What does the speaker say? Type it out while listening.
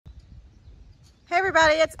Hey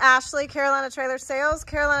everybody, it's Ashley, Carolina Trailer Sales,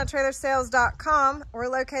 carolinatrailersales.com. We're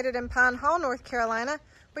located in Pine Hall, North Carolina.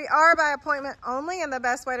 We are by appointment only, and the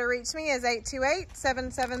best way to reach me is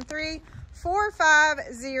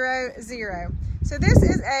 828-773-4500. So this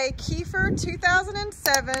is a Kiefer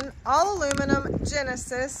 2007 all aluminum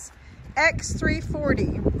Genesis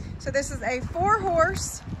X-340. So this is a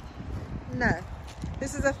 3-horse,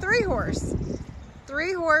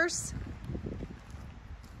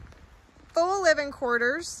 full living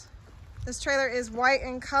quarters. This trailer is white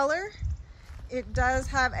in color. It does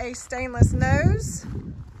have a stainless nose.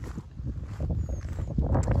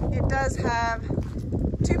 It does have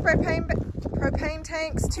 2 propane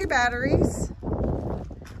tanks, 2 batteries,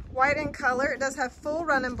 white in color. It does have full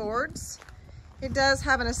running boards. It does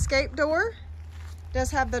have an escape door. It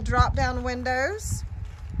does have the drop down windows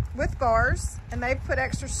with bars, and they've put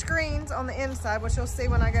extra screens on the inside, which you'll see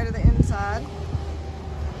when I go to the inside.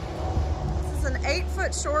 This is an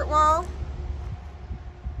 8-foot short wall.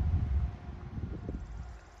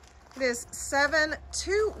 It is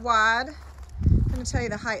 7'2" wide. I'm going to tell you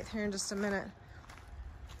the height here in just a minute.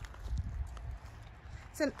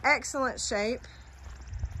 It's in excellent shape.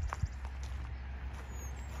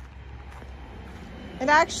 It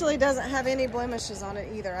actually doesn't have any blemishes on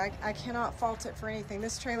it either. I cannot fault it for anything.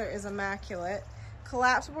 This trailer is immaculate.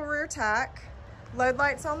 Collapsible rear tack, load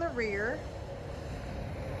lights on the rear.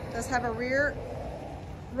 Does have a rear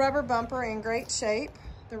rubber bumper in great shape.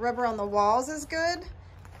 The rubber on the walls is good.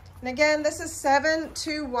 And again, this is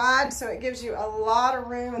 7'2" wide, so it gives you a lot of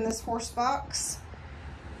room in this horse box.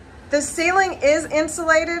 The ceiling is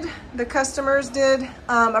insulated. The customers did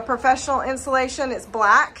a professional insulation. It's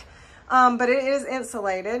black, but it is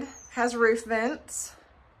insulated. Has roof vents.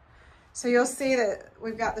 So you'll see that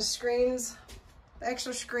we've got the screens, the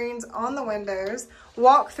extra screens on the windows.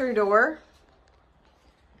 Walk-through door.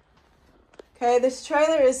 Okay, this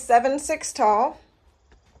trailer is 7'6" tall.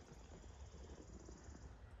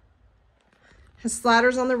 Has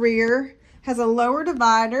sliders on the rear. Has a lower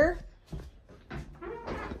divider.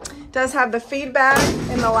 Does have the feed bag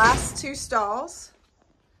in the last 2 stalls.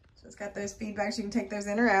 So it's got those feed bags. You can take those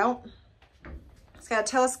in or out. It's got a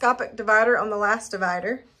telescopic divider on the last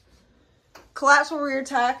divider. Collapsible rear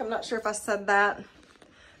tack. I'm not sure if I said that.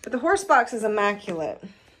 But the horse box is immaculate.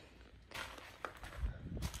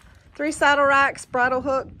 3 saddle racks, bridle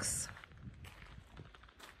hooks.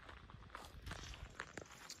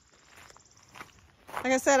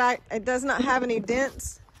 Like I said, it does not have any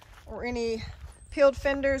dents or any peeled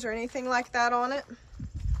fenders or anything like that on it.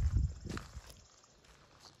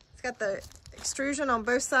 It's got the extrusion on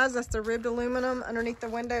both sides. That's the ribbed aluminum underneath the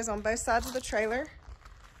windows on both sides of the trailer.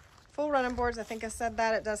 Full running boards, I think I said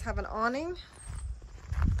that. It does have an awning.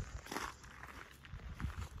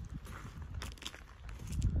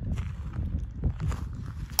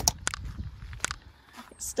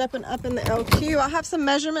 Stepping up in the LQ. I'll have some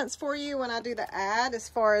measurements for you when I do the ad as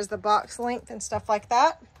far as the box length and stuff like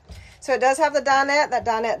that. So it does have the dinette. That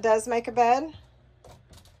dinette does make a bed.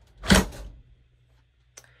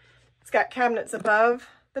 It's got cabinets above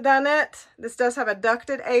the dinette. This does have a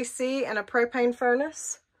ducted AC and a propane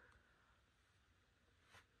furnace.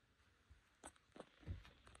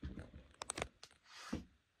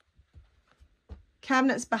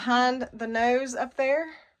 Cabinets behind the nose up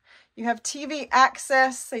there. You have TV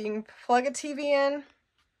access, so you can plug a TV in.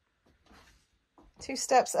 2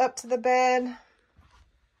 steps up to the bed.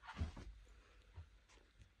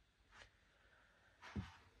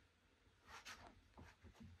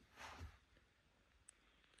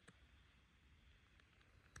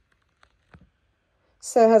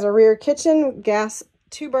 So it has a rear kitchen, gas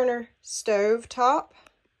 2-burner stove top,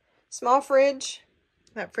 small fridge.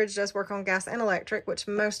 That fridge does work on gas and electric, which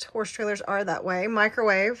most horse trailers are that way.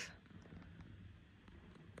 Microwave.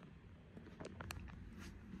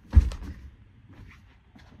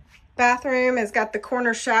 Bathroom has got the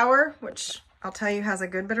corner shower, which I'll tell you has a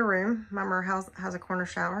good bit of room. My Mer has a corner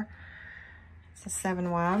shower. It's a 7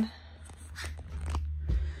 wide.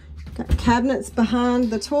 Got cabinets behind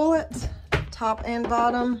the toilet, top and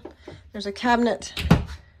bottom. There's a cabinet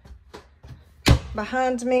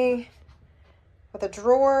behind me with a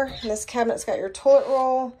drawer. And this cabinet's got your toilet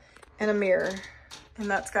roll and a mirror. And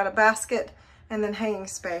that's got a basket and then hanging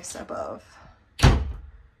space above.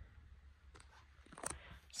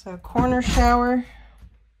 So corner shower,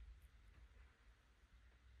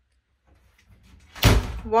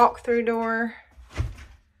 walk-through door,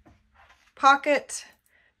 pocket,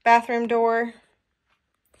 bathroom door.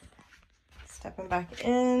 Stepping back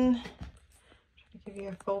in, trying to give you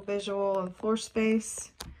a full visual of floor space.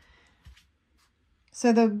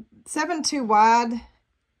 So the 7'2" wide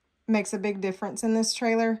makes a big difference in this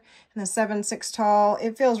trailer. And the 7.6 tall,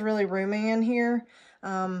 it feels really roomy in here.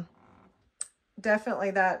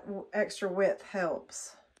 Definitely that extra width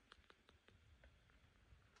helps.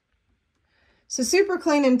 So super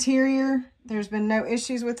clean interior. There's been no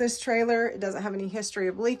issues with this trailer. It doesn't have any history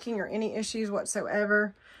of leaking or any issues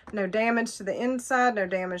whatsoever. No damage to the inside, no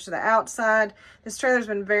damage to the outside. This trailer's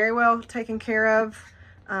been very well taken care of.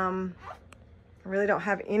 I really don't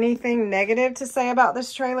have anything negative to say about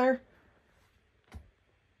this trailer.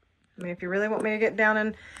 I mean, if you really want me to get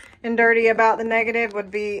down and dirty about the negative, would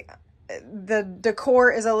be the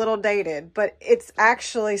decor is a little dated, but it's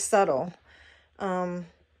actually subtle.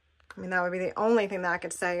 I mean, that would be the only thing that I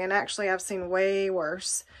could say. And actually, I've seen way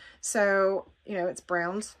worse. So, you know, it's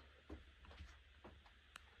browns.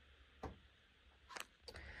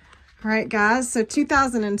 All right, guys. So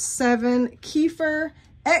 2007 Kiefer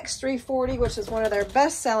X-340, which is one of their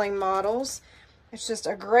best-selling models. It's just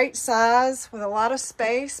a great size with a lot of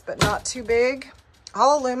space, but not too big.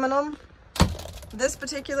 All aluminum. This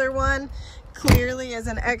particular one clearly is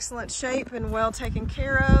in excellent shape and well taken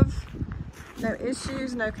care of. No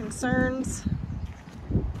issues, no concerns.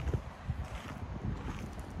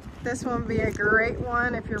 This one would be a great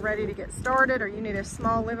one if you're ready to get started or you need a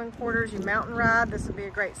small living quarters, you mountain ride. This would be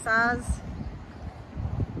a great size.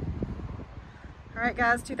 All right,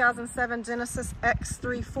 guys, 2007 Genesis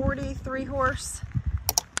X-340 3-horse.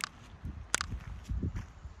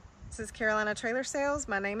 This is Carolina Trailer Sales.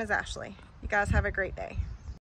 My name is Ashley. You guys have a great day.